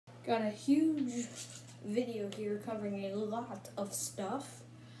Got a huge video here covering a lot of stuff.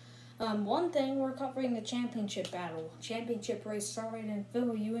 One thing, we're covering the championship battle. Championship race. Sorry I didn't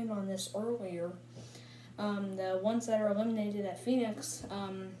fill you in on this earlier. The ones that are eliminated at Phoenix,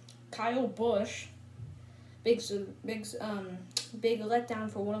 Kyle Busch, big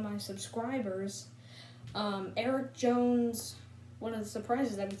letdown for one of my subscribers. Eric Jones, one of the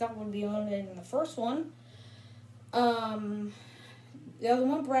surprises that we thought would be eliminated in the first one. The other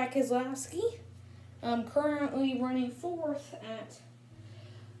one, Brad Keselowski, currently running 4th at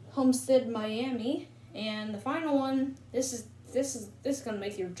Homestead, Miami. And the final one, this is gonna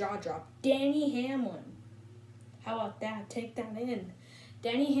make your jaw drop. Denny Hamlin. How about that? Take that in.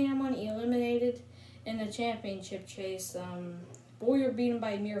 Denny Hamlin eliminated in the championship chase. Bowyer beat him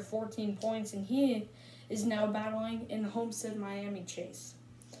by a mere 14 points, and he is now battling in the Homestead, Miami chase.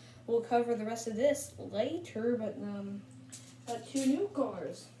 We'll cover the rest of this later, but got 2 new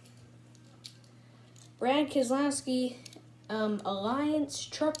cars. Brad Keselowski, Alliance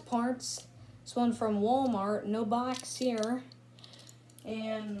Truck Parts. This one from Walmart, no box here.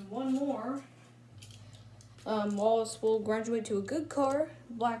 And one more. Wallace will graduate to a good car.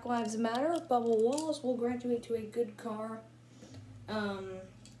 Black Lives Matter. Bubba Wallace will graduate to a good car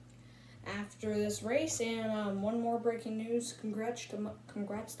after this race. And one more breaking news. Congrats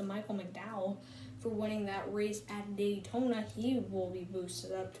to Michael McDowell for winning that race at Daytona. He will be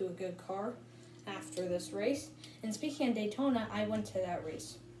boosted up to a good car after this race. And speaking of Daytona, I went to that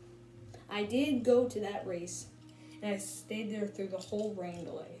race. I did go to that race, and I stayed there through the whole rain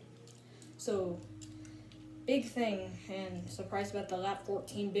delay. So, big thing, and surprised about the lap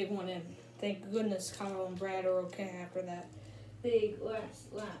 14 big one, and thank goodness Kyle and Brad are okay after that big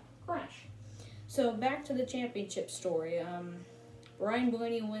last lap crash. So, back to the championship story. Ryan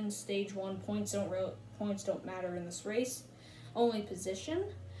Blaney wins stage 1. Points don't matter in this race. Only position.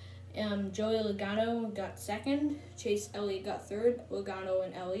 Joey Logano got 2nd. Chase Elliott got 3rd. Logano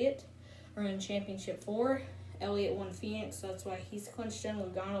and Elliott are in championship 4. Elliott won Phoenix, so that's why he's clinched in.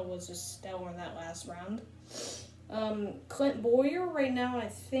 Logano was just stellar in that last round. Clint Bowyer right now I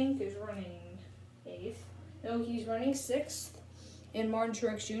think is running 8th. No, he's running 6th. And Martin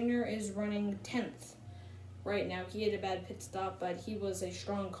Truex Jr. is running 10th. Right now, he had a bad pit stop, but he was a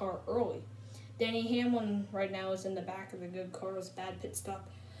strong car early. Denny Hamlin right now is in the back of the good car. It was a bad pit stop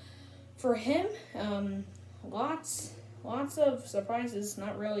for him. Lots of surprises.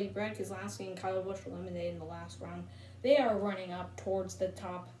 Not really. Brad Keselowski and Kyle Busch eliminated in the last round. They are running up towards the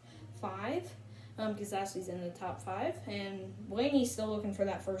top 5. Keselowski's in the top 5. And Blaney's still looking for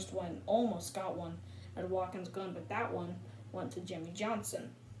that first one. Almost got one at Watkins Glen, but that one went to Jimmy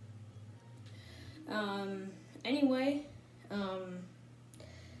Johnson. Anyway,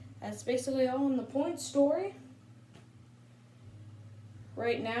 that's basically all in the points story.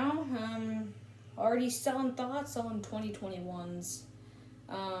 Right now, already selling thoughts on 2021s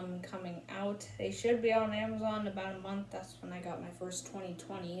coming out. They should be on Amazon in about a month. That's when I got my first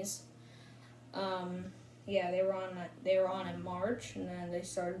 2020s. Yeah, they were on in March, and then they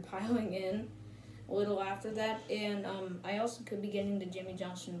started piling in a little after that. And I also could be getting the Jimmy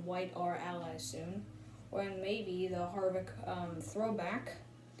Johnson White R Ally soon, or maybe the Harvick Throwback.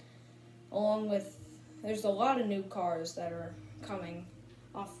 Along with, there's a lot of new cars that are coming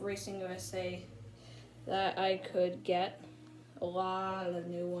off Racing USA that I could get. A lot of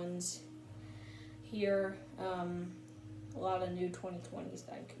new ones here. A lot of new 2020s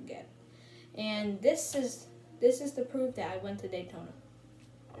that I could get. And this is the proof that I went to Daytona.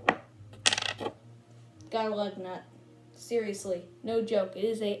 Got a lug nut. Seriously, no joke. It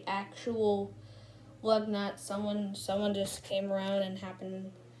is a actual lug nut. Someone just came around and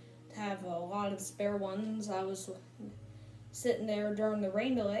happened to have a lot of spare ones. I was sitting there during the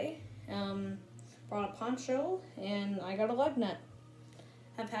rain delay. Brought a poncho, and I got a lug nut.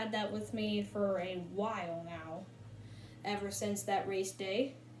 I've had that with me for a while now. Ever since that race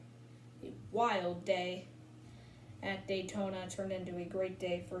day. A wild day at Daytona turned into a great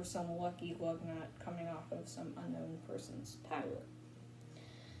day for some lucky lug nut coming off of some unknown person's tire.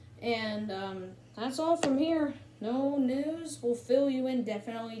 And that's all from here. No news. We'll fill you in.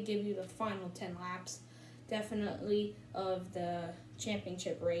 Definitely give you the final 10 laps. Definitely of the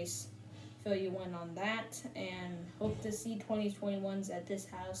championship race. Fill you in on that. And hope to see 2021s at this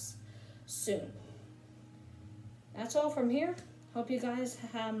house soon. That's all from here. Hope you guys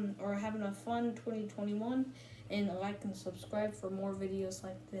are having a fun 2021. And like and subscribe for more videos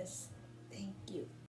like this. Thank you.